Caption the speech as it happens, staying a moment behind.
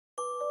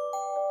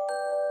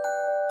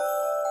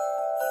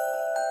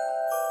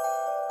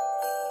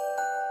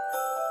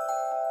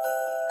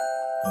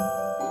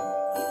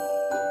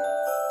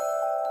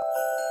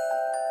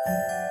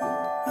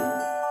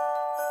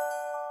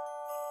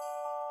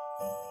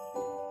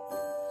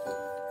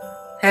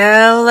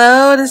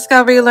Hello,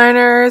 Discovery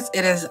Learners.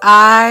 It is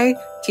I,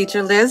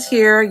 Teacher Liz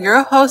here,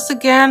 your host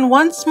again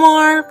once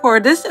more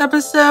for this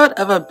episode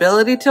of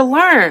Ability to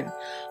Learn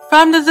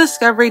from the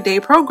Discovery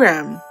Day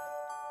program.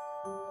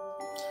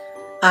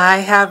 I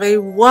have a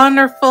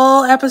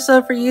wonderful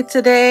episode for you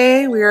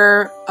today. We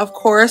are, of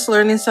course,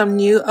 learning some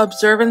new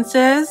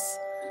observances,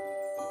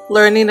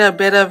 learning a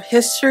bit of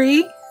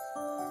history.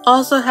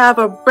 Also have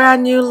a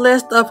brand new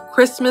list of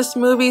Christmas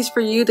movies for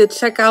you to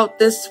check out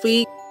this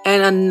week,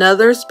 and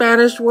another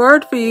Spanish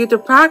word for you to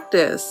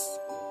practice.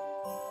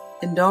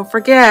 And don't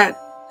forget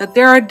that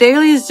there are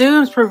daily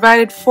Zooms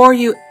provided for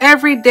you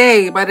every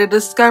day by the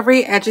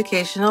Discovery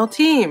Educational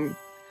Team.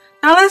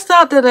 Now let's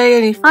not delay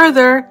any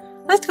further.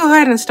 Let's go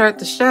ahead and start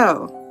the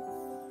show.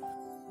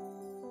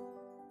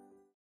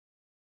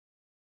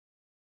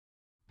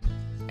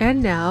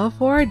 And now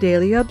for our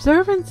daily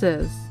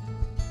observances.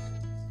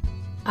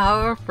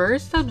 Our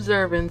first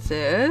observance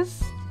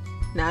is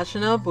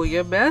National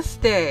Bouillabaisse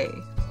Day.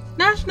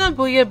 National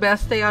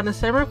Bouillabaisse Day on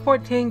December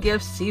 14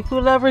 gives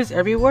seafood lovers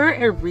everywhere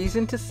a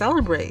reason to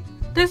celebrate.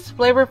 This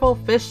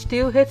flavorful fish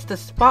stew hits the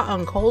spot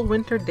on cold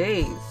winter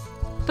days.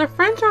 The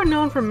French are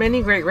known for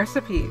many great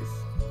recipes.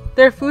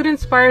 Their food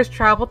inspires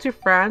travel to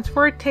France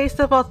for a taste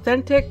of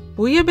authentic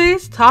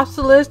bouillabaisse tops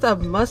the list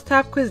of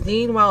must-have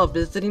cuisine while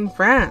visiting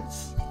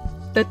France.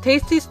 The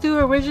tasty stew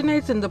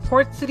originates in the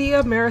port city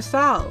of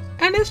Marseille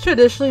and is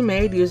traditionally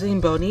made using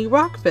bony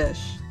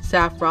rockfish,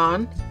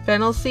 saffron,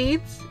 fennel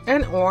seeds,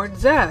 and orange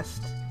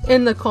zest.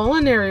 In the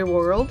culinary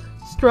world,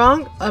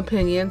 strong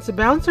opinions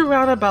bounce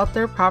around about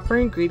their proper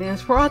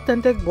ingredients for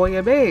authentic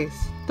bouillabaisse.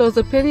 Those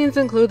opinions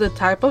include the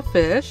type of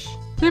fish.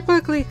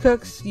 Typically,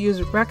 cooks use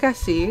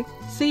fricassee,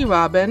 sea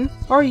robin,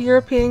 or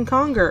European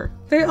conger.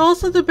 They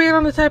also debate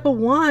on the type of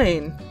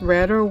wine,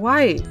 red or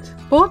white.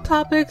 Both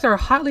topics are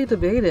hotly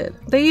debated.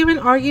 They even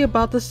argue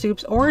about the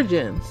soup's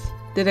origins.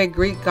 Did a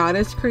Greek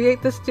goddess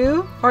create the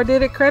stew, or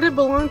did its credit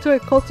belong to a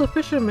coastal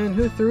fisherman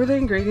who threw the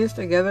ingredients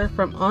together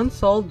from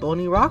unsold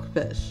bony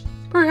rockfish?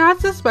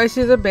 Perhaps the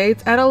spicy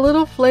debates add a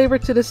little flavor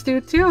to the stew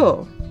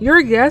too.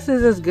 Your guess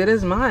is as good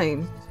as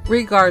mine.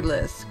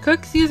 Regardless,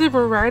 cooks use a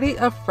variety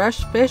of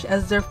fresh fish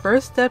as their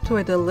first step to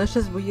a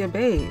delicious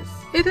bouillabaisse.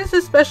 It is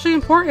especially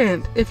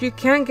important, if you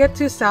can't get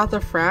to south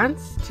of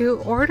France, to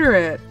order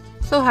it.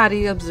 So how do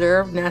you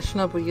observe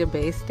National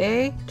Bouillabaisse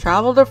Day?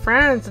 Travel to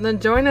France and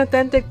enjoy an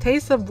authentic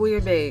taste of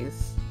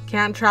bouillabaisse.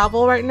 Can't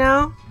travel right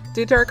now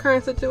due to our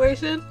current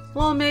situation?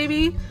 Well,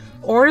 maybe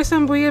order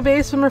some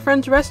bouillabaisse from a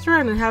French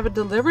restaurant and have it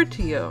delivered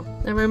to you.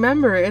 And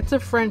remember, it's a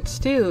French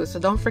stew, so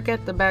don't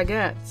forget the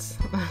baguettes.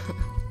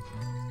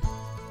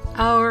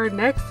 Our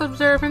next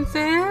observance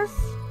is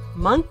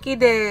Monkey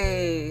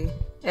Day.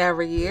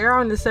 Every year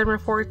on December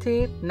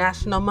 14th,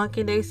 National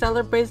Monkey Day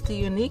celebrates the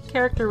unique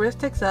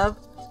characteristics of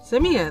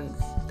simians.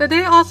 The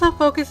day also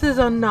focuses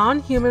on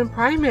non-human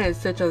primates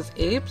such as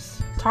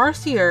apes,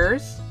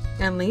 tarsiers,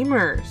 and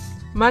lemurs.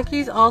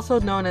 Monkeys, also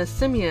known as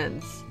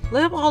simians,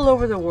 live all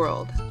over the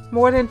world.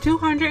 More than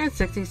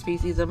 260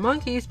 species of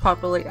monkeys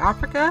populate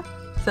Africa,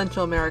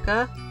 Central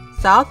America,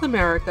 South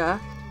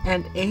America,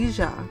 and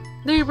Asia.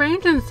 They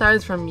range in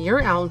size from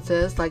mere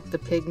ounces like the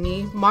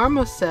pygmy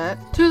marmoset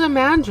to the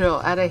mandrill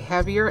at a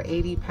heavier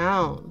 80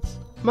 pounds.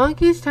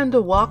 Monkeys tend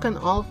to walk on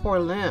all four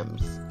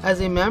limbs.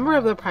 As a member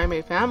of the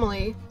primate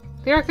family,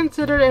 they are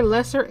considered a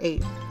lesser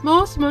ape.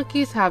 Most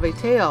monkeys have a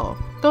tail,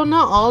 though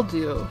not all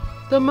do.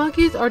 The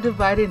monkeys are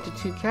divided into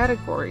two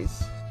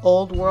categories: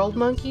 Old World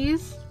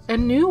monkeys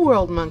and New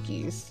World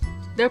monkeys.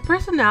 Their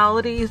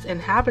personalities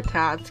and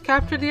habitats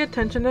capture the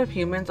attention of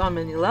humans on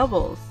many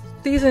levels.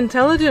 These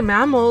intelligent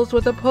mammals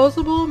with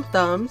opposable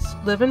thumbs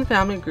live in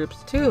family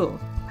groups too.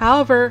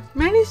 However,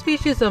 many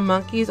species of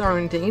monkeys are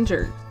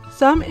endangered.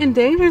 Some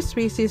endangered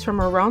species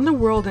from around the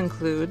world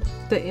include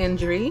the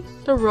indri,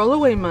 the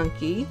rollaway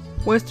monkey,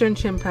 western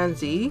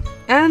chimpanzee,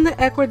 and the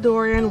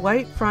Ecuadorian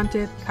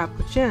white-fronted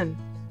capuchin.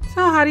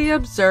 So how do you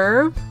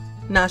observe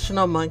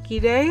National Monkey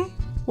Day?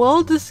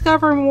 Well,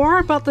 discover more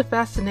about the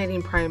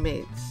fascinating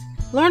primates.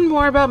 Learn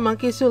more about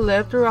monkeys who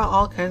live throughout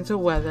all kinds of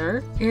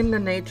weather in the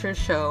nature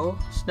show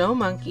Snow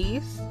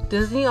Monkeys.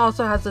 Disney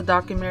also has a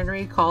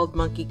documentary called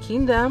Monkey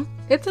Kingdom.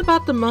 It's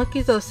about the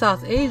monkeys of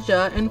South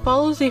Asia and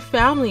follows a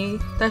family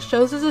that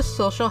shows us a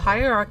social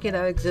hierarchy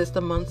that exists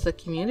amongst the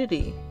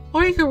community.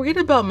 Or you can read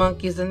about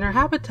monkeys and their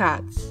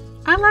habitats.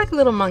 I like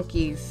little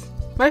monkeys.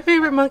 My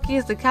favorite monkey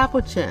is the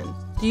capuchin.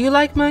 Do you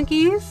like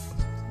monkeys?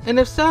 And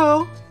if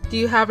so, do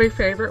you have a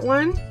favorite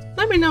one?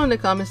 Let me know in the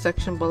comment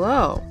section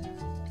below.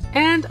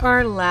 And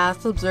our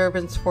last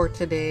observance for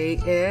today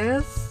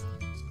is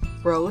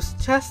Roast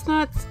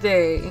Chestnuts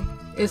Day.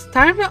 It's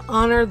time to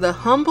honor the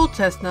humble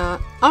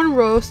chestnut on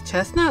Roast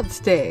Chestnuts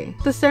Day,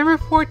 December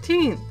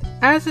 14th.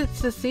 As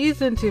it's the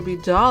season to be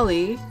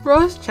jolly,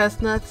 Roast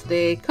Chestnuts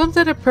Day comes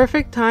at a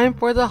perfect time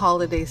for the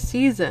holiday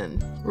season.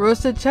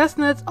 Roasted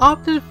chestnuts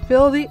often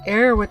fill the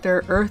air with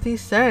their earthy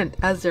scent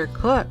as they're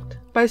cooked.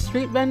 by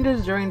street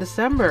vendors during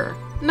December.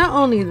 Not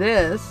only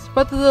this,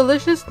 but the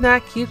delicious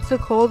snack keeps the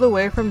cold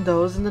away from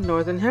those in the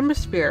Northern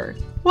Hemisphere.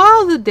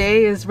 While the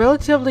day is a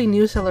relatively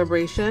new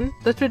celebration,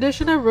 the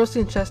tradition of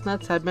roasting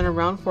chestnuts has been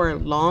around for a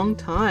long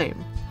time.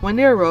 When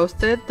they are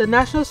roasted, the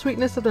natural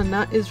sweetness of the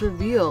nut is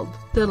revealed,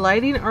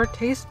 delighting our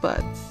taste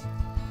buds.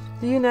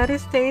 The United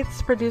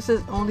States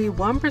produces only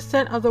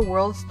 1% of the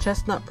world's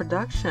chestnut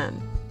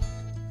production.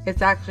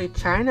 It's actually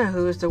China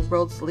who is the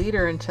world's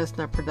leader in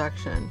chestnut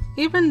production,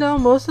 even though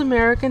most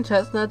American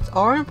chestnuts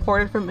are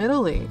imported from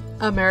Italy.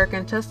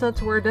 American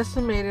chestnuts were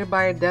decimated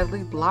by a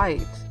deadly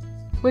blight,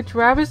 which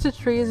ravaged the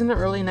trees in the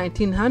early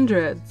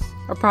 1900s.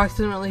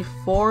 Approximately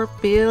 4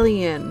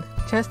 billion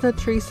chestnut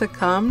trees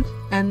succumbed,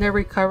 and their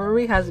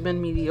recovery has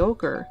been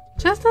mediocre.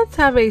 Chestnuts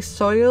have a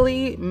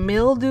soily,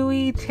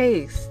 mildewy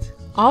taste.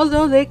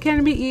 Although they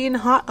can be eaten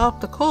hot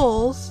off the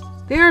coals,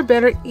 they are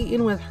better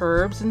eaten with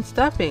herbs and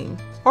stuffing,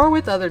 or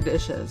with other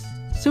dishes.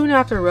 Soon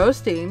after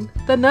roasting,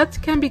 the nuts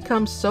can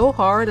become so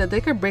hard that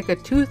they could break a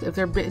tooth if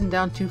they're bitten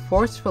down too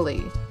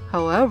forcefully.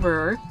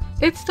 However,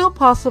 it's still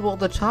possible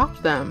to chop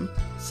them.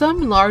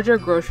 Some larger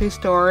grocery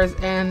stores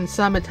and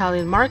some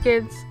Italian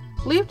markets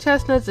leave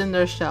chestnuts in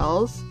their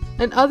shells,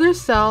 and others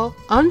sell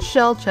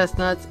unshelled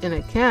chestnuts in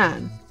a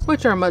can,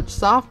 which are much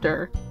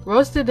softer.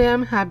 Roasted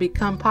them have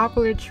become a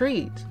popular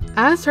treat.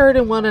 As heard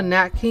in one of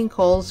Nat King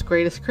Cole's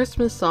greatest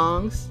Christmas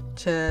songs,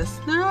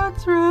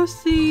 chestnuts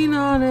roasting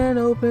on an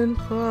open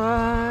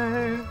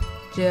fire,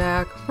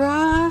 Jack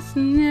Frost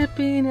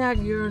nipping at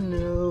your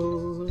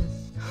nose.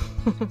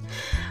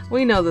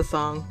 We know the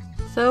song.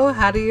 So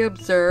how do you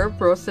observe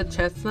Roasted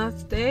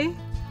Chestnuts Day?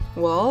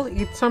 Well,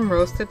 eat some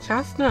roasted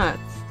chestnuts.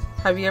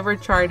 Have you ever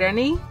tried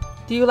any?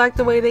 Do you like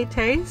the way they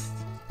taste?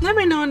 Let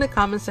me know in the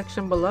comment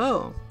section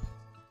below.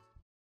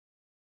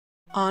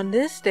 On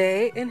this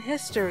day in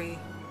history.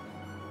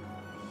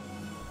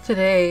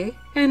 Today,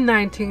 in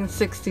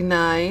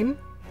 1969,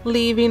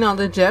 Leaving on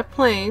the Jet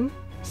Plane,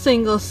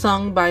 single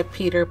sung by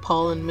Peter,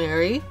 Paul, and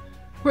Mary,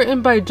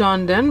 written by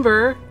John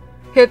Denver,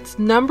 hits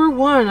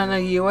 #1 on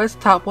the US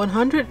Top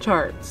 100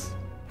 charts.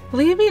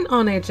 Leaving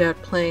on a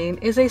Jet Plane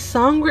is a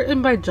song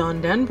written by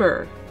John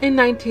Denver in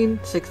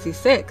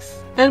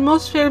 1966 and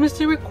most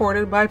famously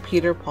recorded by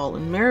Peter, Paul,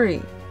 and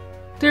Mary.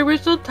 The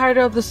original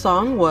title of the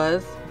song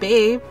was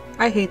Babe,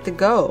 I Hate to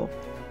Go,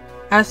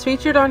 as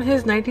featured on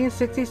his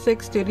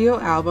 1966 studio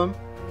album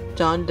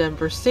John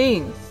Denver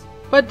Sings.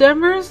 But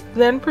Denver's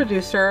then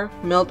producer,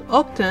 Milt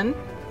Upton,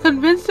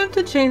 convinced him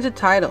to change the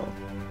title.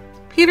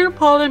 Peter,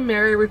 Paul, and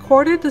Mary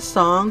recorded the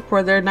song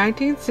for their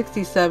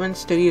 1967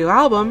 studio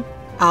album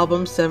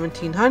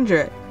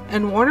 1700,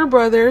 and Warner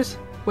Brothers,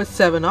 with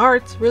 7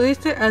 Arts,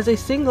 released it as a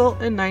single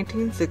in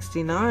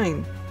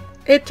 1969.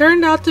 It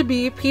turned out to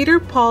be Peter,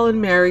 Paul,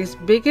 and Mary's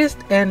biggest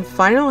and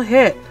final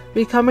hit,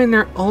 becoming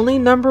their only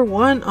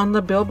 #1 on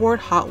the Billboard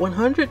Hot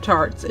 100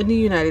 charts in the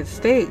United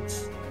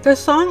States. The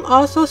song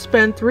also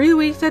spent 3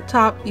 weeks at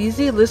top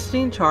easy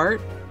listening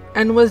chart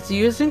and was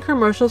used in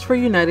commercials for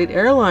United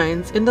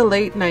Airlines in the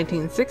late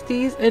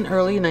 1960s and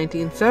early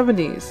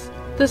 1970s.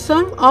 The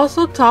song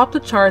also topped the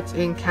charts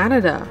in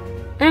Canada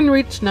and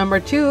reached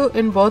 #2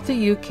 in both the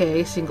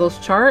UK singles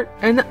chart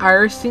and the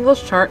Irish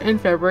singles chart in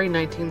February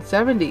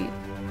 1970.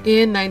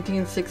 In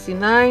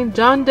 1969,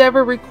 John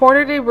Denver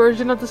recorded a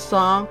version of the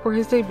song for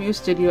his debut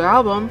studio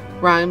album,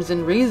 Rhymes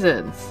and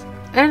Reasons,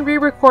 and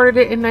re-recorded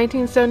it in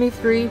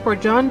 1973 for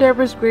John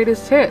Denver's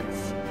greatest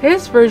hits.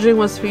 His version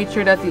was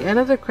featured at the end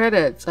of the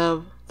credits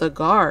of The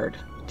Guard.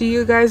 Do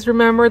you guys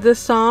remember this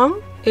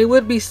song? It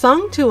would be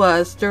sung to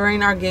us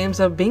during our games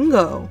of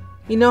bingo.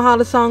 You know how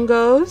the song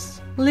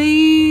goes?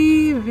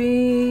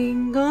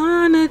 Leaving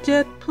on a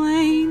jet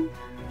plane,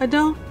 I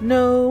don't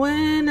know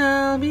when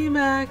I'll be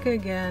back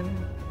again.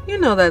 You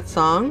know that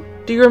song.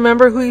 Do you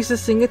remember who used to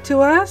sing it to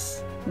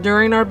us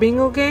during our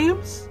bingo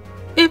games?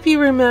 If you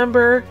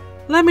remember,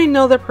 let me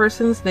know the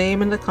person's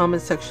name in the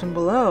comment section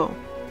below.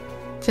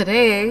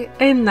 Today,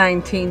 in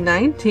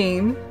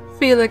 1919,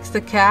 Felix the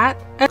Cat,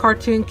 a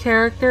cartoon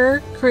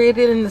character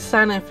created in the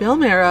silent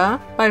film era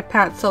by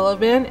Pat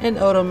Sullivan and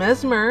Otto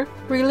Mesmer,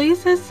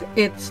 releases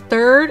its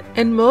 3rd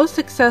and most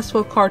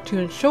successful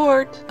cartoon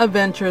short,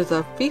 Adventures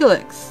of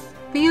Felix.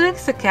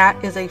 Felix the Cat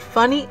is a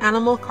funny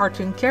animal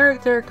cartoon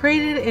character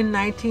created in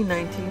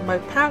 1919 by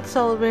Pat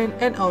Sullivan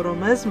and Otto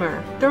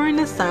Mesmer during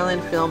the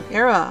silent film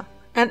era.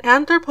 An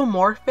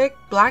anthropomorphic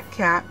black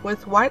cat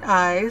with white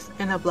eyes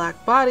and a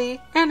black body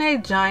and a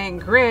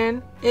giant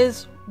grin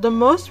is the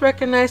most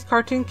recognized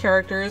cartoon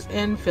characters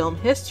in film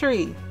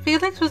history.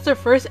 Felix was the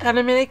first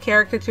animated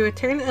character to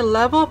attain a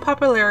level of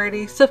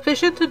popularity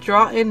sufficient to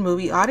draw in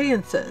movie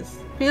audiences.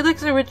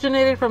 Felix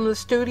originated from the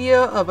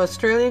studio of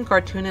Australian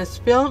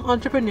cartoonist film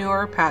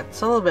entrepreneur Pat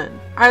Sullivan.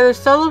 Either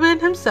Sullivan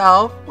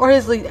himself or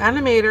his lead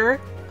animator,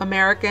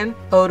 American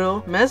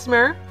Otto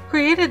Mesmer,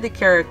 created the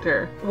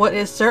character. What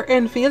is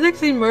certain,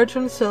 Felix emerged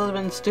from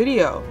Sullivan's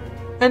studio,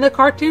 and the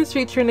cartoons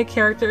featuring the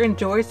character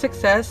enjoyed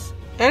success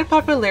and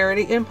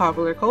popularity in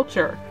popular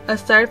culture.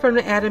 Aside from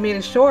the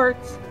animated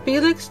shorts,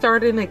 Felix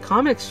starred in a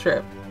comic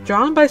strip,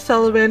 drawn by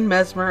Sullivan,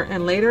 Mesmer,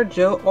 and later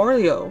Joe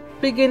Orleo,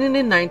 beginning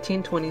in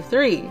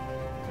 1923.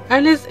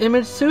 And his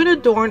image soon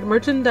adorned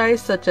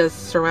merchandise such as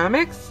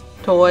ceramics,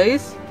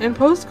 toys, and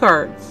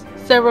postcards.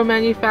 Several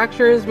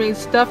manufacturers made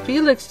stuffed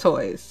Felix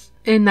toys.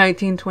 In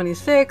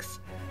 1926,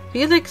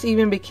 Felix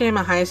even became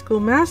a high school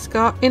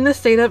mascot in the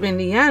state of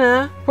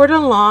Indiana for the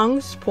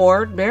long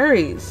sport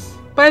berries.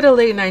 By the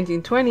late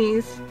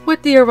 1920s,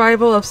 with the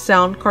arrival of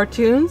sound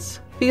cartoons,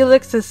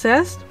 Felix's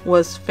zest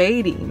was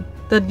fading.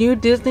 The new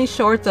Disney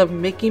shorts of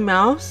Mickey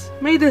Mouse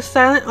made the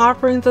silent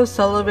offerings of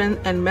Sullivan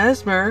and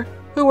Mesmer,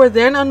 who were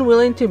then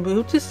unwilling to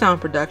move to sound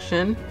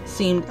production,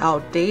 seemed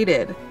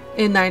outdated.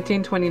 In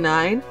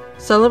 1929,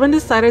 Sullivan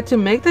decided to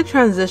make the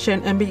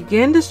transition and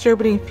begin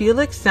distributing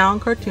Felix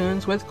sound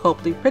cartoons with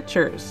Copley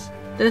Pictures.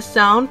 The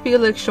sound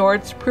Felix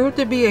shorts proved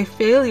to be a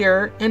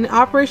failure and the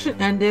operation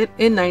ended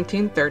in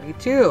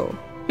 1932.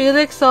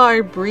 Felix saw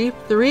a brief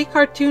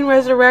 3-cartoon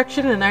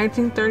resurrection in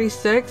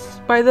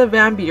 1936 by the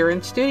Van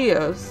Buren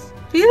Studios.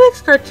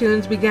 Felix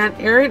cartoons began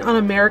airing on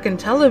American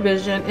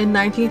television in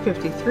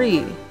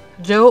 1953.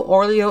 Joe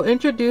Orleo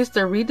introduced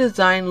the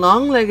redesigned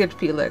long-legged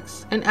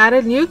Felix and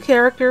added new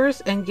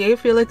characters and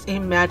gave Felix a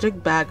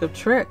magic bag of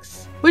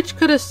tricks, which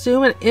could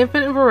assume an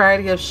infinite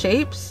variety of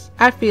shapes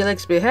at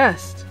Felix's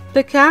behest.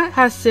 The cat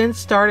has since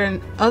starred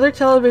in other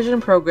television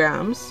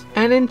programs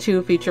and in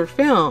 2 feature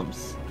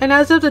films. And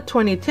as of the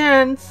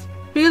 2010s,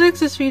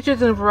 Felix is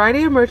featured in a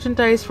variety of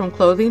merchandise from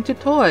clothing to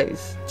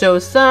toys.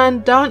 Joe's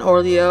son, Don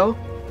Orleo,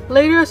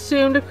 later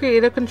assumed the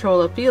creative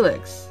control of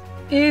Felix.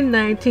 In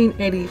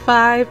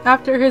 1985,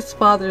 after his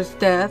father's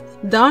death,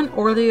 Don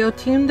Orleo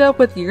teamed up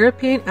with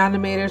European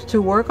animators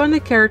to work on the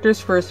character's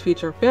first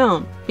feature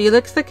film,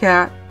 Felix the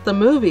Cat, the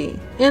movie.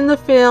 In the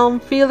film,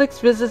 Felix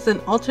visits an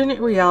alternate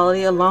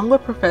reality along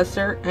with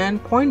Professor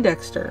and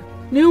Poindexter.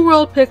 New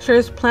World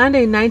Pictures planned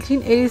a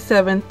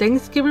 1987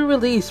 Thanksgiving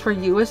release for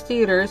US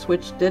theaters,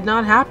 which did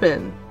not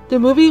happen. The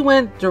movie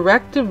went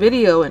direct to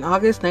video in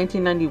August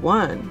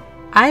 1991.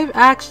 I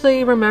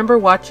actually remember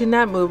watching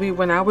that movie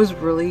when I was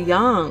really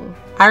young.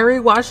 I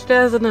rewatched it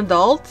as an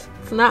adult.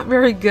 It's not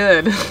very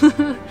good,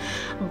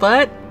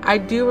 but I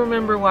do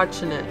remember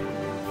watching it.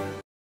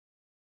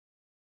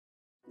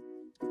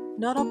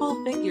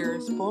 Notable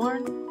figures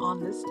born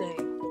on this day.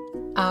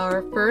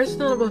 Our first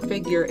notable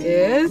figure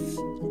is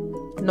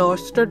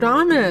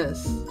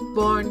Nostradamus,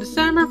 born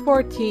December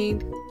 14,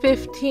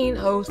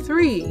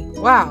 1503.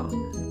 Wow,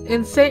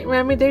 in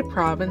Saint-Rémy-de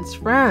Provence,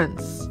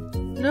 France.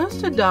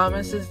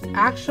 Nostradamus'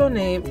 actual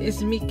name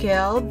is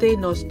Michel de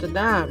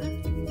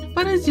Nostradam,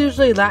 but is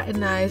usually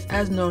Latinized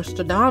as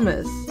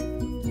Nostradamus.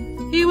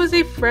 He was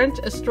a French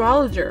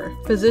astrologer,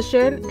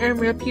 physician, and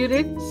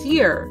reputed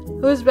seer,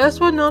 who is best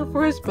well known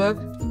for his book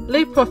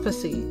Les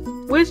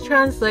Prophéties, which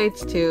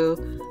translates to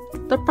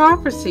The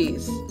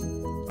Prophecies,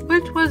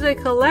 which was a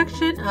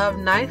collection of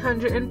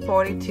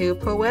 942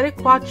 poetic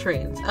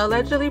quatrains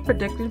allegedly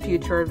predicting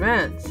future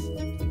events.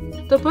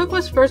 The book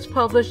was first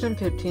published in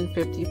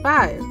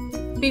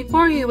 1555.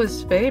 Before he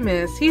was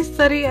famous, he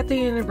studied at the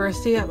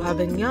University of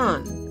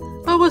Avignon,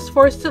 but was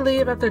forced to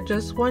leave after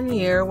just 1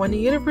 year when the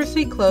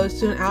university closed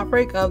to an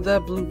outbreak of the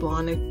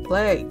bubonic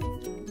plague.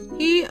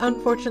 He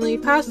unfortunately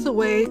passed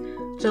away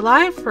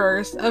July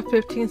 1st of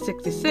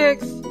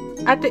 1566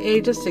 at the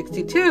age of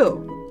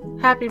 62.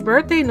 Happy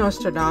birthday,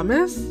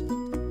 Nostradamus!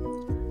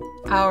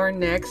 Our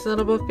next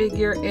notable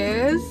figure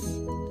is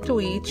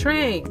Thuy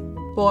Trang.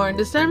 Born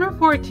December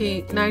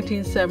 14,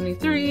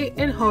 1973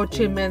 in Ho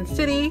Chi Minh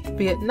City,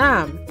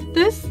 Vietnam.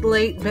 This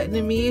late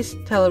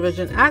Vietnamese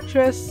television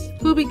actress,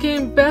 who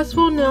became best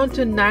well known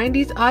to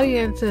 90s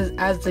audiences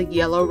as the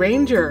Yellow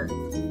Ranger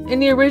in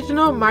the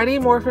original Mighty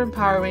Morphin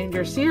Power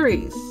Ranger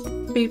series.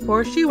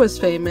 Before she was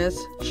famous,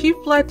 she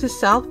fled to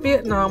South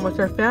Vietnam with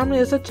her family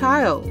as a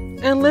child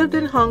and lived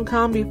in Hong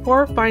Kong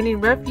before finding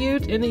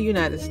refuge in the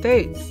United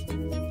States.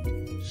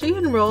 She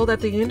enrolled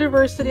at the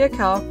University of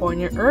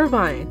California,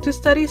 Irvine to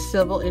study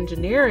civil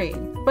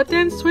engineering, but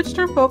then switched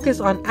her focus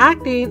on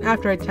acting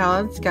after a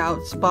talent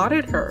scout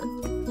spotted her.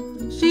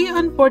 She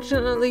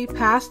unfortunately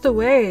passed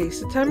away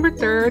September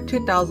 3,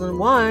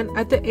 2001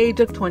 at the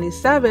age of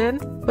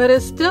 27, but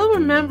is still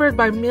remembered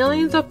by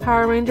millions of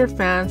Power Ranger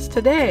fans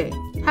today.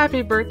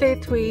 Happy birthday,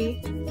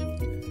 Thuy!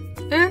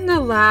 And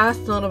the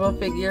last notable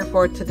figure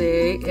for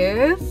today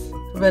is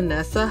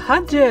Vanessa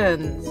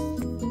Hudgens.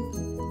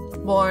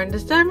 Born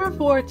December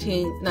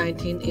 14,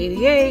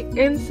 1988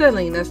 in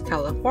Salinas,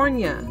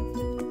 California.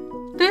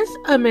 This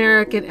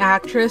American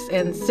actress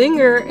and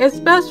singer is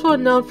best well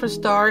known for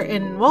starring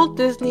in Walt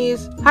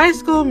Disney's High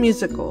School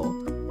Musical.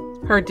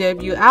 Her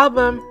debut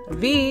album,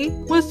 V,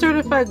 was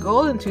certified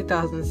gold in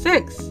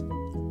 2006.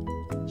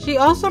 She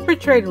also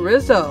portrayed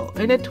Rizzo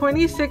in the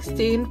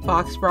 2016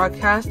 Fox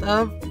broadcast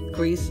of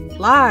Grease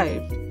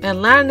Live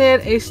and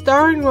landed a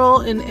starring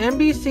role in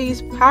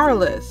NBC's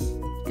Powerless.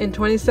 In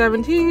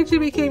 2017, she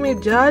became a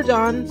judge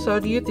on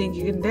So Do You Think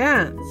You Can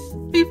Dance?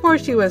 Before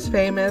she was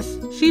famous,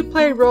 she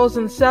played roles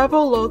in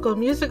several local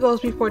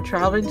musicals before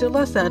traveling to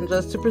Los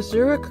Angeles to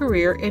pursue a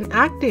career in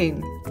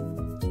acting.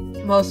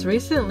 Most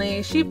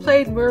recently, she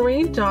played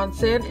Maureen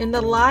Johnson in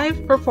the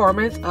live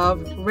performance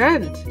of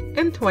Rent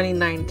in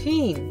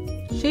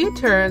 2019. She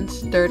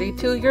turns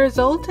 32 years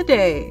old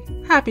today.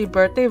 Happy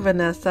birthday,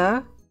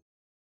 Vanessa!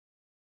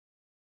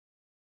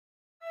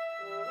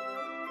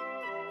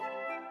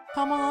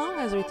 Come along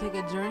as we take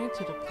a journey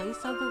to the place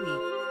of the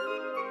week.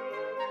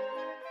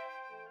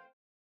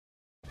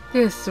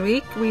 This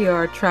week we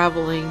are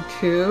traveling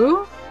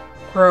to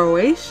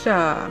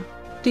Croatia.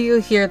 Do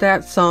you hear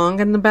that song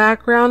in the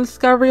background,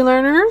 Discovery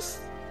Learners?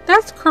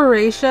 That's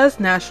Croatia's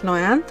national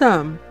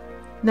anthem.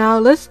 Now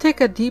let's take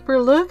a deeper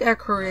look at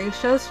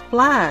Croatia's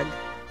flag.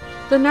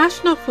 The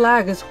national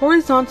flag is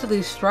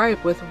horizontally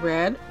striped with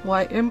red,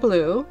 white, and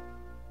blue,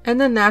 and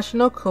the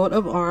national coat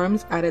of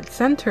arms at its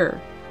center.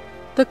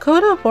 The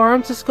coat of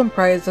arms is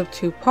comprised of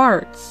two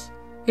parts,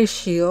 a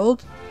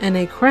shield and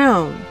a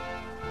crown.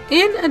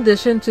 In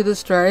addition to the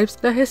stripes,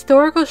 the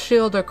historical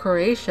shield of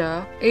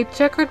Croatia, a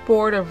checkered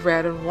board of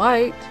red and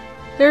white,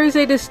 there is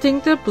a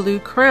distinctive blue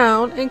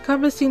crown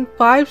encompassing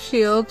 5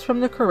 shields from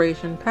the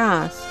Croatian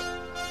past.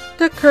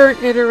 The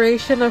current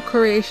iteration of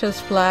Croatia's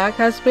flag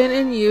has been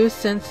in use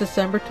since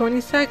December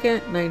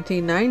 22,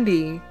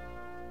 1990.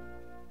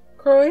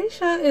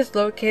 Croatia is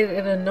located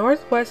in the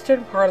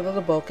northwestern part of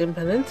the Balkan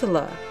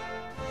Peninsula.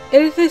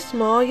 It is a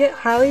small yet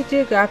highly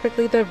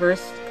geographically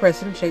diverse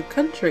crescent-shaped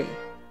country.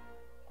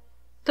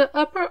 The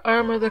upper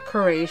arm of the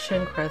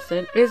Croatian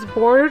crescent is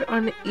bordered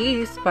on the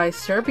east by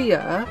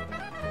Serbia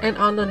and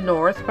on the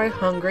north by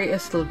Hungary and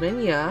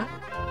Slovenia.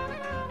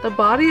 The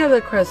body of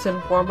the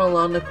crescent forms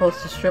along the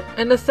coastal strip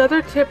and the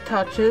southern tip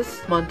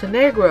touches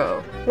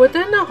Montenegro.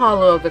 Within the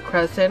hollow of the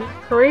crescent,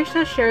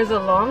 Croatia shares a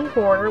long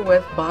border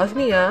with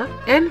Bosnia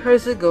and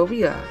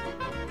Herzegovina.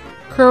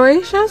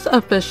 Croatia's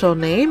official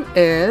name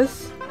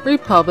is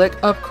Republic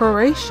of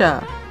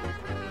Croatia.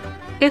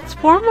 Its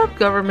form of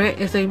government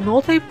is a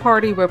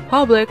multi-party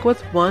republic with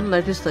one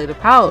legislative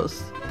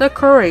house, the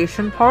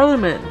Croatian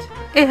Parliament.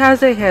 It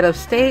has a head of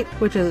state,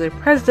 which is a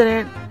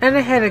president, and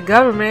a head of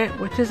government,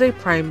 which is a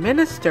prime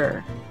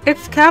minister.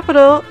 Its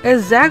capital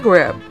is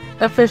Zagreb.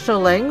 Official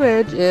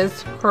language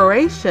is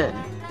Croatian.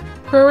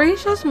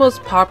 Croatia's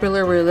most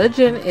popular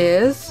religion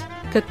is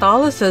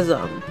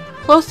Catholicism,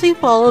 closely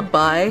followed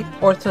by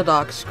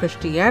Orthodox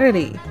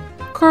Christianity.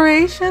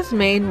 Croatia's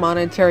main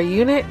monetary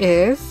unit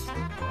is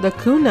the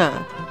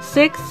kuna.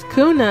 6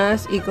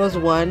 kunas equals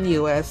 1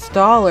 US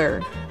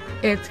dollar.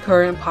 Its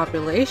current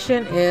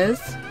population is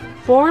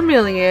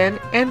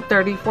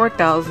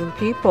 4,034,000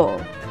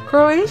 people.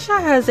 Croatia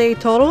has a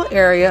total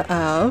area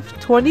of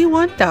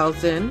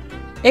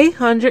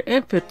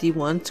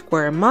 21,851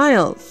 square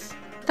miles.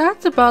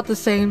 That's about the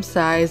same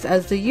size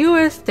as the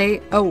US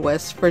state of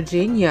West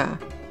Virginia.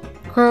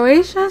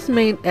 Croatia's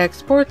main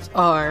exports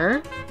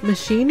are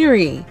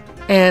machinery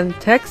and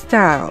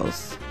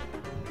textiles.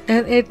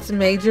 And its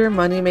major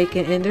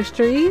money-making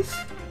industries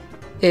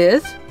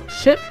is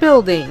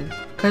shipbuilding,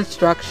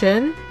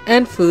 construction,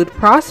 and food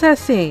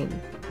processing.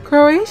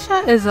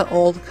 Croatia is an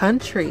old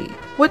country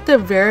with a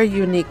very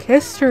unique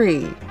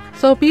history,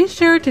 so be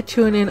sure to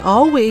tune in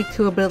all week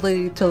to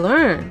Ability to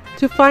Learn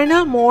to find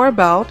out more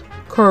about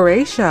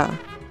Croatia.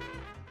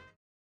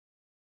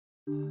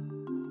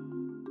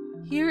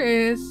 Here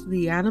is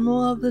the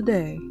animal of the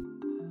day.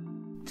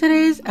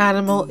 Today's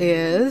animal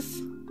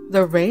is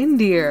the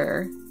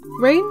reindeer.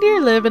 Reindeer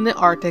live in the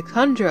Arctic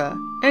tundra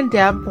and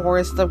damp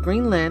forests of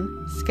Greenland,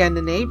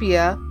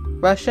 Scandinavia,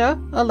 Russia,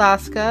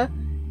 Alaska,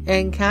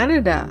 and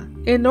Canada.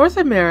 In North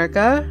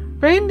America,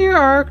 reindeer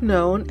are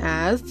known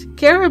as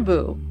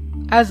caribou.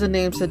 As the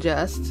name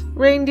suggests,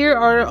 reindeer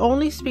are the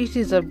only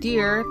species of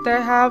deer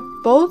that have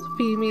both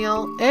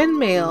female and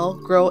male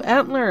grow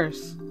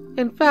antlers.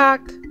 In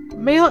fact,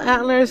 male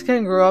antlers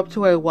can grow up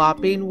to a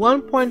whopping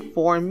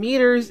 1.4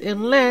 meters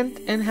in length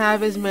and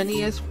have as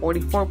many as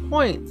 44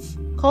 points,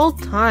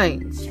 called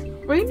tines.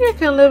 Reindeer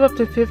can live up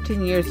to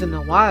 15 years in the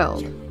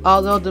wild,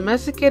 although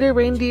domesticated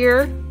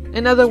reindeer,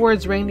 in other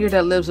words reindeer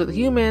that lives with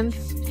humans,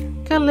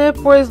 can live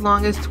for as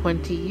long as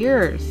 20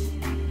 years.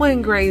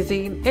 When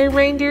grazing, a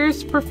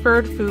reindeer's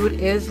preferred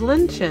food is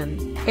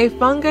lichen, a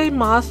fungi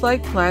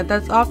moss-like plant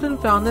that's often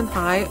found in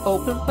high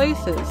open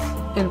places.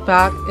 In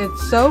fact,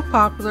 it's so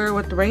popular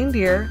with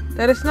reindeer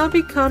that it's now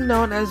become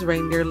known as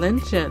reindeer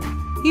lichen.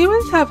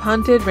 Humans have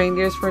hunted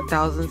reindeers for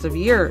thousands of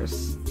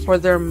years for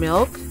their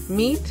milk,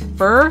 meat,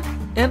 fur,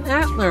 and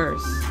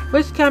antlers,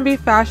 which can be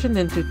fashioned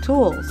into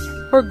tools.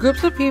 For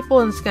groups of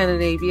people in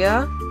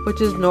Scandinavia, which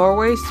is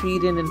Norway,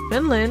 Sweden, and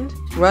Finland,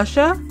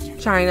 Russia,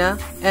 China,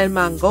 and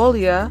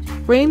Mongolia,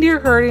 reindeer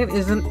herding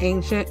is an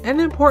ancient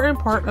and important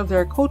part of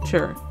their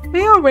culture.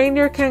 Male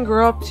reindeer can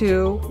grow up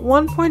to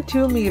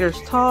 1.2 meters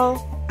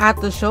tall at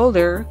the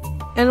shoulder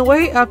and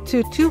weigh up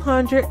to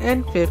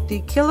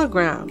 250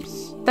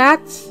 kilograms.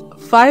 That's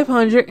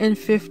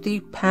 550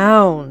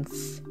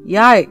 pounds.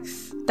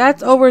 Yikes!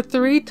 That's over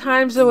 3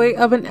 times the weight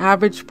of an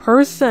average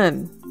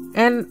person.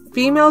 And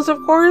females,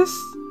 of course,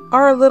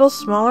 are a little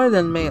smaller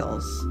than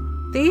males.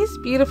 These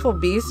beautiful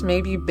beasts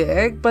may be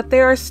big, but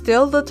they are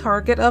still the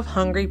target of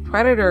hungry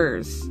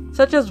predators, such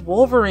such as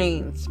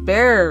wolverines,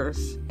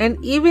 bears, and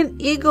even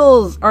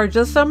eagles are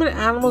just some of the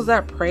animals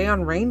that prey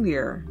on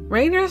reindeer.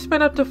 Reindeer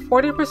spend up to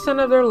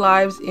 40% of their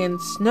lives in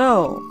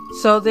snow,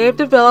 so they've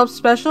developed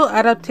special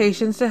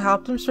adaptations to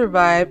help them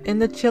survive in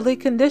the chilly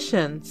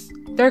conditions.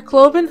 Their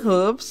cloven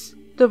hooves,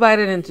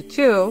 divided into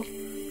two,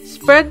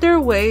 spread their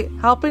weight,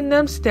 helping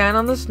them stand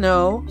on the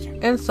snow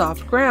and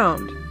soft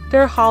ground.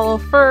 Their hollow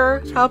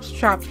fur helps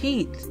trap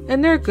heat,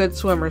 and they're good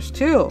swimmers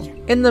too.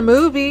 In the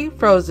movie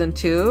Frozen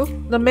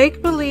 2, the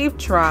make-believe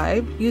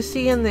tribe you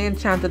see in the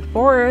Enchanted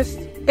Forest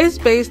is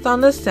based on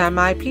the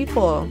Sami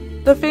people,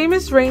 the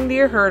famous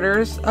reindeer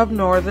herders of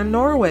northern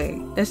Norway.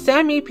 The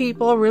Sami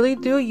people really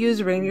do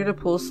use reindeer to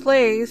pull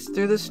sleighs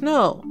through the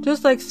snow,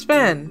 just like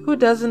Sven, who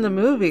does in the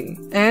movie,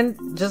 and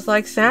just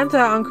like Santa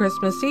on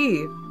Christmas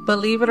Eve.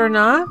 Believe it or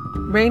not,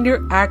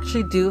 reindeer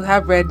actually do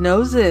have red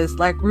noses,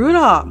 like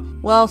Rudolph.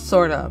 Well,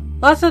 sort of.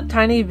 Lots of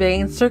tiny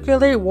veins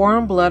circulate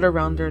warm blood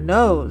around their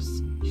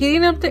nose,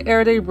 heating up the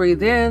air they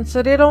breathe in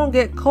so they don't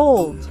get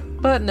cold.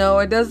 But no,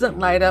 it doesn't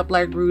light up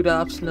like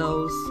Rudolph's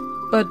nose.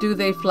 But do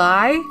they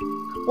fly?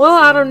 Well,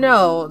 I don't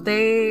know.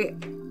 They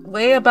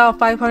weigh about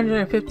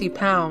 550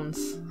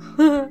 pounds.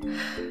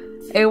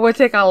 It would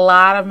take a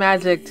lot of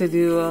magic to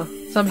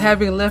do some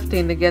heavy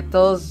lifting to get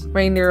those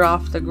reindeer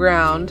off the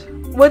ground.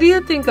 What do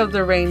you think of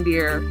the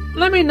reindeer?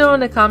 Let me know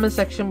in the comment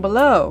section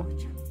below.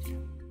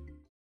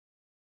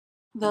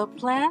 The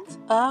plant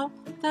of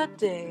the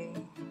day.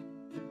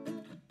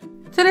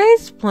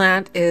 Today's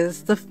plant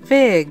is the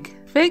fig.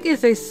 Fig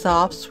is a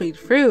soft, sweet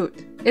fruit.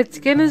 Its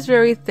skin is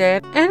very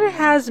thin and it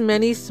has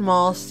many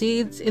small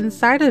seeds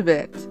inside of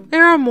it.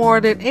 There are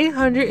more than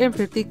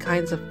 850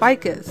 kinds of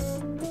ficus.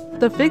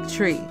 The fig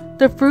tree.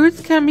 The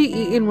fruits can be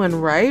eaten when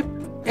ripe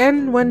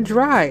and when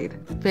dried.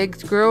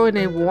 Figs grow in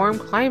a warm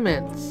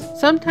climate.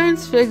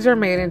 Sometimes figs are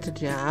made into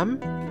jam,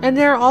 and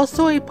they are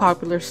also a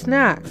popular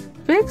snack.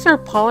 Figs are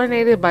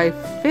pollinated by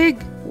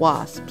fig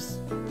wasps.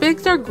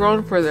 Figs are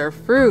grown for their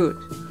fruit.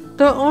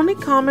 The only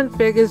common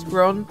fig is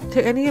grown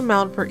to any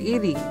amount for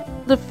eating.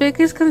 The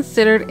fig is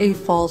considered a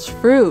false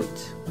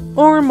fruit,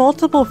 or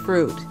multiple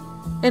fruit,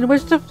 in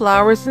which the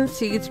flowers and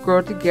seeds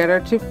grow together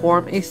to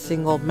form a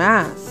single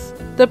mass.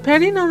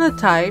 Depending on the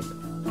type,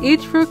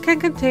 each fruit can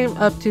contain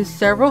up to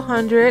several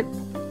hundred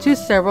to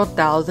several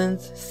thousand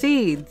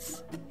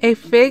seeds. A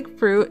fig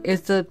fruit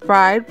is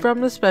derived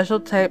from the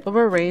special type of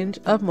a range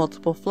of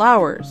multiple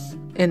flowers.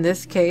 In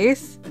this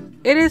case,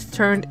 it is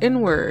turned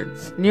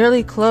inwards,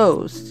 nearly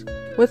closed,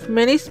 with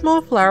many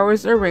small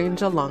flowers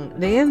arranged along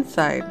the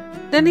inside.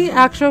 Then the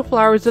actual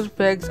flowers of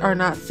figs are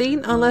not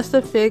seen unless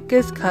the fig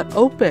is cut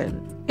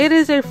open. It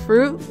is a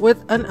fruit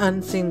with an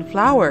unseen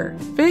flower.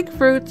 Fig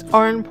fruits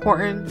are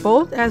important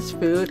both as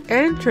food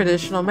and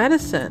traditional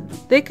medicine.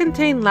 They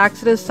contain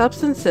laxative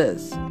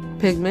substances,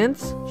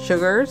 pigments,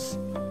 sugars,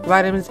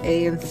 vitamins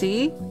A and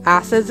C,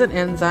 acids and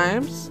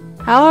enzymes.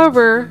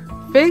 However,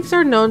 figs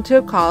are known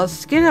to cause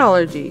skin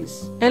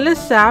allergies, and the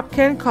sap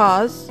can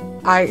cause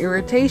eye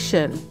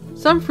irritation.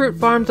 Some fruit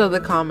farms of the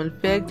common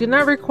fig do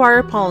not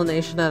require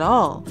pollination at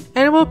all,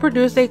 and will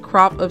produce a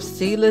crop of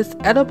seedless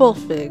edible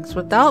figs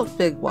without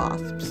fig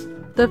wasps.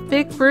 The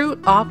fig fruit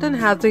often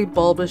has a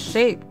bulbous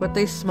shape with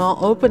a small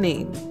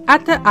opening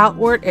at the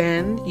outward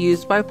end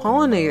used by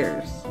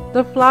pollinators.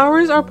 The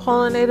flowers are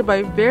pollinated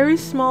by very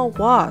small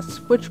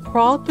wasps which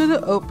crawl through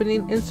the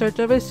opening in search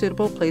of a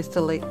suitable place to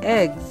lay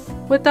eggs.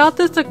 Without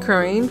this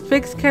occurring,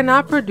 figs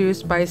cannot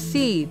produce by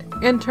seed.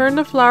 In turn,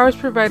 the flowers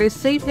provide a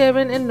safe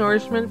haven and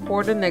nourishment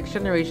for the next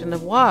generation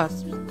of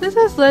wasps. This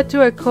has led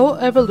to a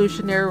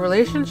co-evolutionary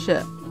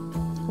relationship.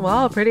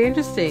 Wow, pretty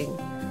interesting.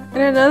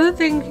 And another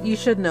thing you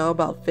should know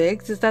about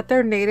figs is that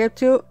they're native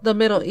to the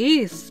Middle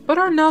East, but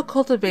are now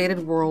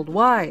cultivated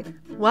worldwide.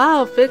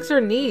 Wow, figs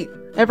are neat.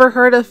 Ever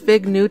heard of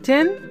fig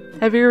Newton?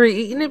 Have you ever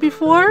eaten it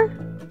before?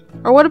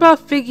 Or what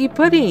about figgy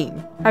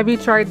pudding? Have you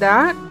tried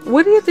that?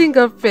 What do you think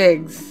of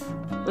figs?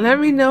 Let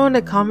me know in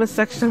the comment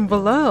section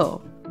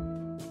below.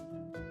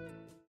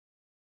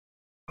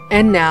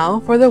 And now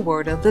for the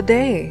word of the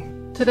day.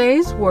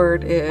 Today's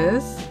word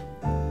is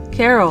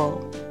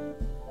carol.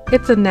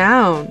 It's a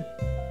noun.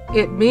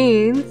 It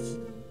means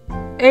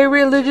a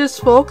religious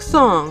folk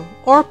song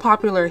or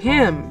popular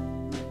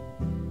hymn,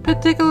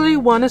 particularly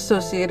one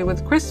associated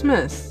with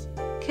Christmas.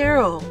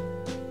 Carol.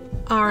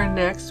 Our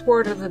next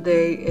word of the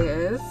day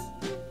is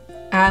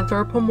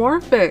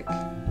anthropomorphic.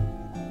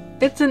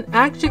 It's an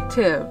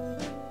adjective.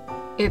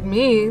 It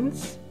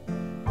means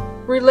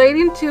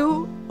relating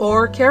to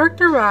or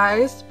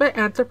characterized by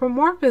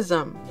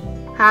anthropomorphism,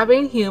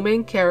 having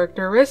human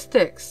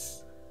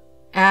characteristics.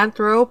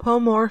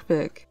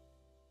 Anthropomorphic.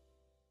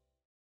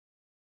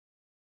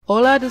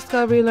 Hola,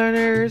 Discovery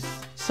Learners.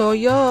 Soy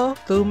yo,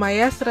 tu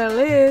maestra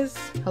Liz.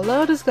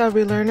 Hello,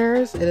 Discovery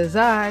Learners. It is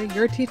I,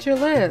 your teacher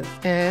Liz.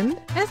 And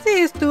este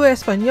es tu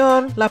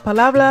español, la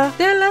palabra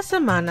de la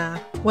semana.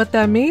 What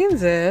that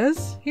means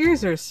is,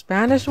 here's your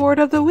Spanish word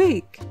of the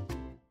week.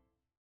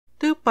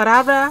 Tu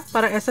palabra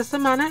para esta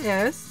semana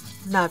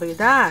es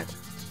Navidad.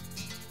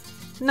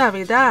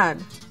 Navidad.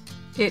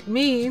 It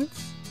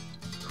means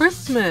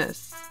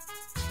Christmas.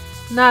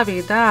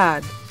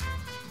 Navidad.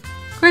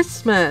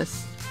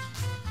 Christmas.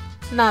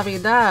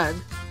 Navidad.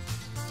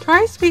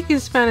 Try speaking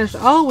Spanish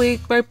all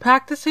week by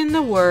practicing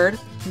the word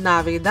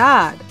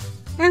Navidad.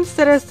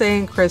 Instead of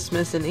saying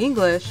Christmas in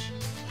English,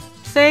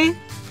 say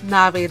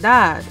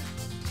Navidad.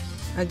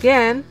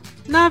 Again,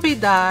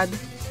 Navidad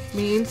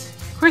means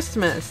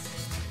Christmas.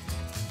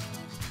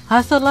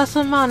 Hasta la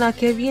semana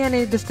que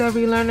viene,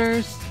 Discovery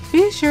Learners.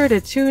 Be sure to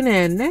tune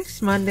in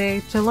next Monday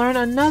to learn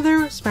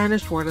another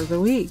Spanish word of the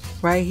week,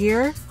 right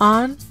here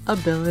on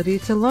Ability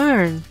to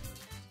Learn.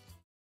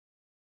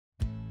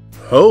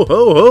 Ho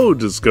ho ho,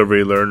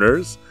 Discovery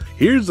Learners!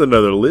 Here's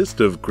another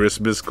list of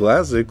Christmas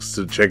classics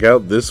to check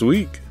out this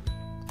week.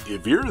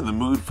 If you're in the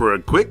mood for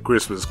a quick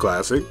Christmas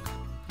classic,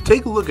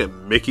 take a look at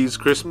Mickey's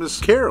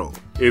Christmas Carol.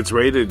 It's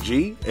rated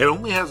G and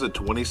only has a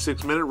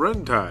 26-minute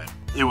runtime.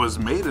 It was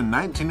made in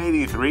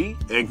 1983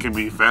 and can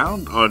be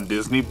found on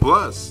Disney+.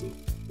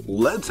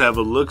 Let's have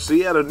a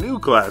look-see at a new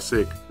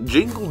classic,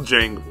 Jingle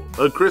Jangle,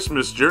 A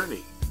Christmas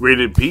Journey.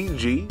 Rated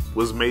PG,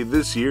 was made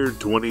this year,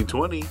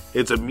 2020.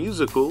 It's a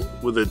musical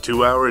with a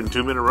 2-hour and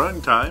 2-minute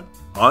runtime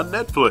on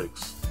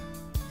Netflix.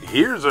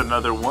 Here's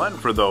another one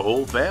for the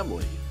whole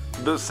family,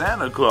 The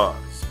Santa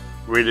Claus.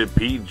 Rated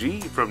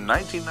PG from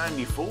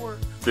 1994,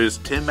 this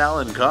Tim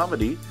Allen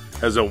comedy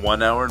has a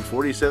 1-hour and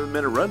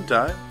 47-minute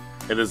runtime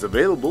and is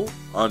available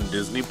on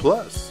Disney+.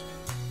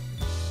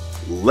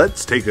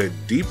 Let's take a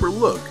deeper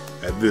look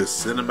at this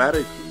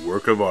cinematic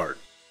work of art.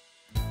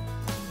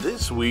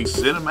 This week's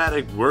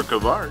cinematic work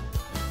of art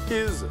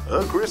is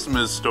A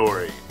Christmas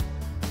Story.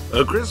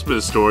 A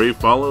Christmas Story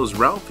follows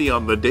Ralphie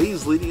on the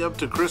days leading up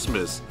to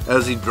Christmas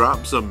as he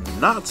drops some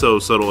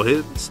not-so-subtle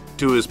hints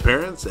to his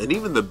parents and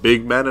even the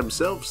big man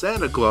himself,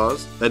 Santa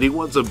Claus, that he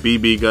wants a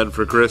BB gun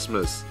for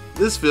Christmas.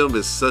 This film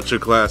is such a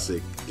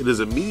classic. It is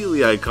immediately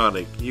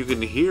iconic. You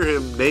can hear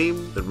him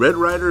name the Red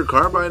Ryder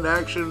carbine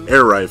action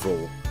air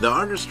rifle. The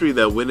artistry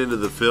that went into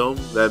the film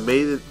that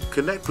made it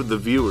connect with the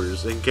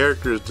viewers and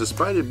characters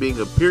despite it being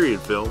a period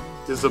film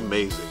is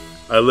amazing.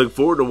 I look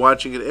forward to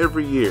watching it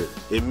every year.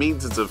 It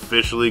means it's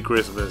officially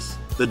Christmas.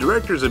 The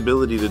director's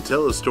ability to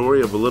tell a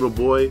story of a little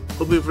boy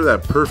hoping for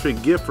that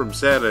perfect gift from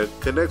Santa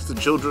connects to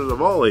children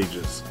of all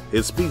ages.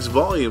 It speaks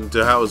volume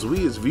to how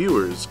we as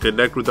viewers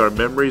connect with our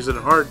memories and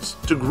hearts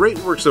to great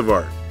works of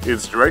art.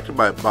 It's directed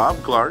by Bob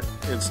Clark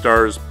and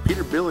stars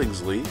Peter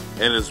Billingsley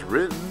and is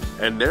written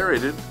and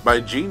narrated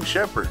by Gene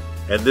Shepard.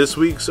 And this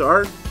week's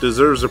art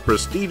deserves a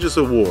prestigious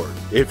award.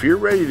 If you're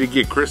ready to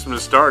get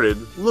Christmas started,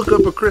 look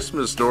up A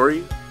Christmas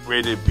Story.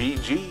 Rated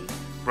PG.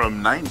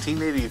 From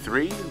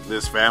 1983,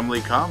 this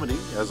family comedy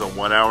has a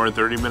 1-hour and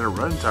 30-minute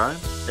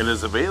runtime and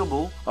is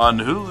available on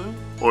Hulu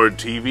or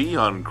TV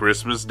on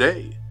Christmas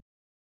Day.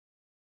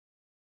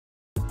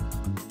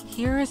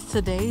 Here is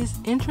today's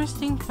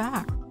interesting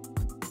fact.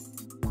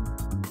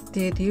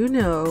 Did you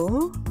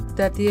know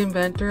that the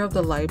inventor of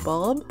the light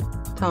bulb,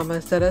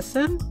 Thomas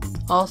Edison,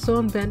 also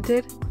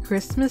invented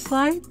Christmas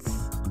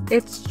lights?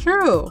 It's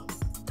true!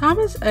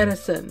 Thomas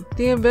Edison,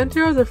 the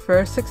inventor of the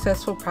first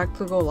successful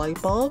practical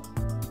light bulb,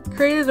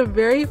 created the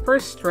very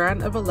first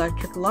strand of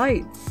electric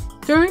lights.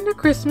 During the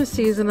Christmas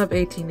season of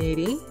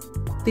 1880,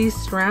 these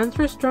strands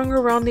were strung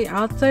around the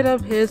outside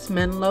of his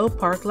Menlo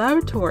Park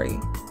laboratory.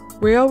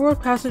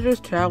 Railroad passengers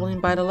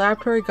traveling by the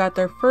laboratory got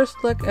their first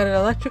look at an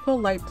electrical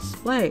light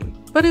display.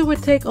 But it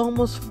would take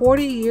almost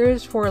 40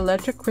 years for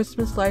electric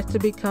Christmas lights to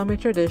become a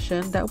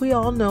tradition that we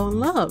all know and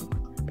love.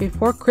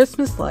 Before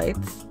Christmas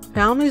lights,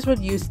 families would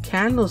use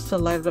candles to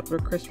light up their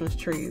Christmas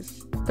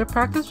trees. The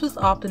practice was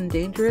often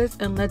dangerous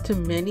and led to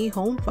many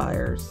home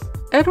fires.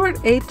 Edward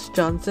H.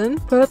 Johnson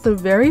put up the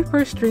very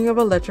first string of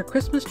electric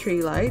Christmas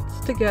tree lights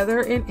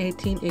together in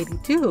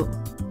 1882.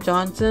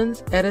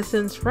 Johnson's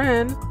Edison's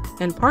friend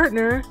and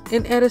partner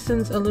in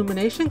Edison's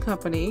illumination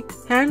company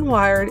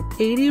hand-wired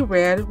 80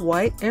 red,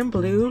 white, and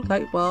blue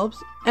light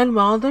bulbs and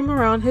wound them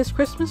around his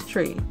Christmas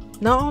tree.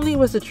 Not only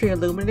was the tree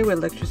illuminated with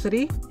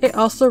electricity, it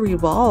also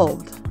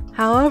revolved.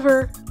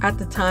 However, at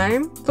the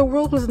time, the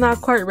world was not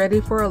quite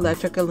ready for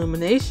electric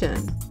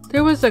illumination.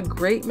 There was a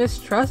great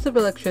mistrust of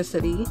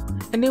electricity,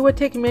 and it would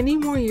take many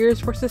more years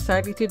for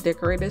society to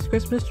decorate its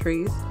Christmas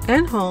trees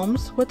and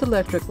homes with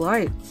electric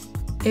lights.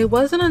 It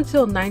wasn't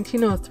until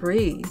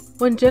 1903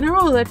 when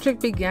General Electric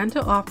began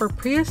to offer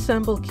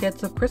pre-assembled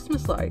kits of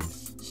Christmas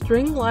lights.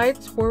 String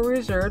lights were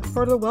reserved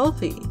for the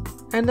wealthy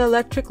and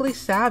electrically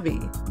savvy.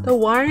 The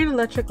wiring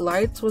electric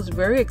lights was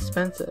very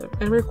expensive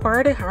and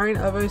required a hiring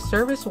of a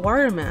service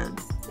wireman.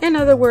 In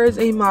other words,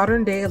 a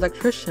modern-day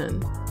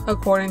electrician.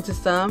 According to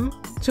some,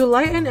 to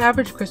light an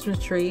average Christmas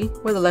tree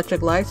with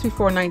electric lights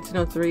before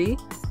 1903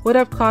 would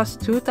have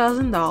cost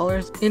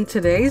 $2,000 in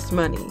today's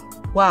money.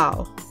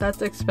 Wow,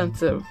 that's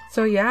expensive.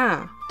 So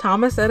yeah,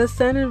 Thomas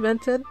Edison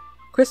invented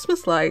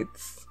Christmas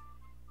lights.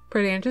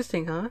 Pretty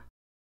interesting, huh?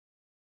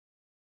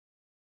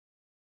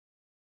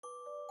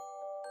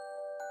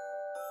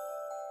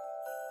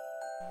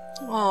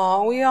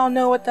 Aw, we all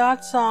know what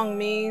that song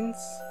means.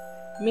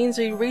 It means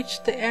we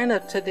reached the end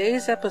of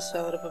today's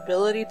episode of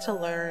Ability to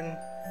Learn.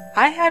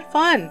 I had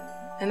fun,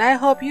 and I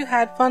hope you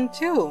had fun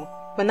too.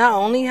 but not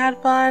only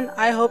had fun,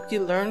 I hope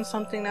you learned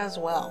something as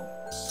well.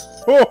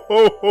 Ho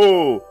ho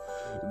ho!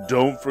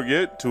 Don't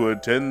forget to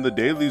attend the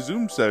daily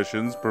Zoom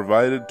sessions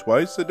provided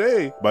twice a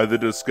day by the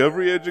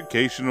Discovery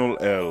Educational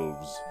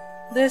Elves.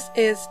 This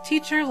is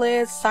Teacher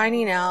Liz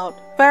signing out.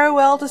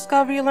 Farewell,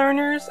 Discovery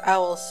learners. I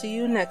will see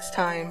you next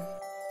time.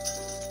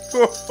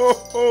 Ho ho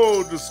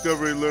ho,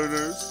 Discovery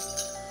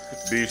learners!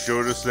 Be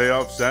sure to stay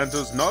off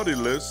Santa's naughty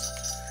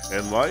list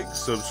and like,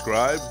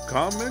 subscribe,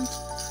 comment,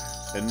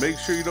 and make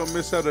sure you don't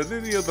miss out on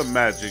any of the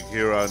magic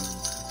here on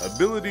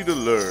Ability to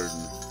Learn.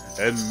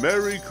 And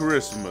Merry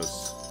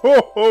Christmas!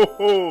 Ho ho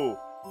ho!